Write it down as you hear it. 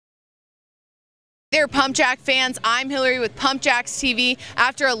There, Pump Jack fans, I'm Hillary with Pump Jacks TV.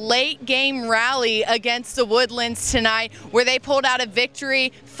 After a late game rally against the Woodlands tonight, where they pulled out a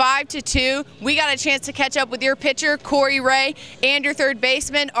victory 5-2, we got a chance to catch up with your pitcher, Corey Ray, and your third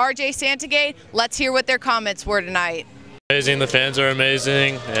baseman, RJ Santigate. Let's hear what their comments were tonight. Amazing, the fans are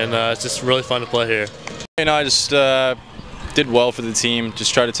amazing, and it's just really fun to play here. I just did well for the team,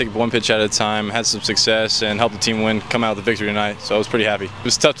 just tried to take one pitch at a time, had some success, and helped the team win, come out with the victory tonight, so I was pretty happy. It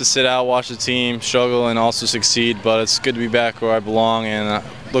was tough to sit out, watch the team struggle, and also succeed, but it's good to be back where I belong, and I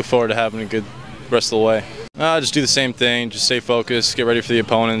look forward to having a good rest of the way. Just do the same thing, just stay focused, get ready for the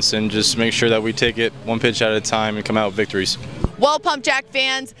opponents, and just make sure that we take it one pitch at a time and come out with victories. Well, Pump Jack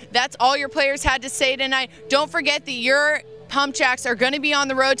fans, that's all your players had to say tonight. Don't forget that your Pump Jacks are going to be on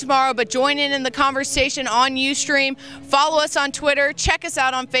the road tomorrow, but join in the conversation on Ustream. Follow us on Twitter, check us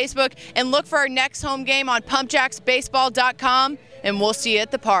out on Facebook, and look for our next home game on pumpjacksbaseball.com, and we'll see you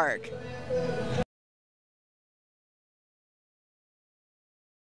at the park.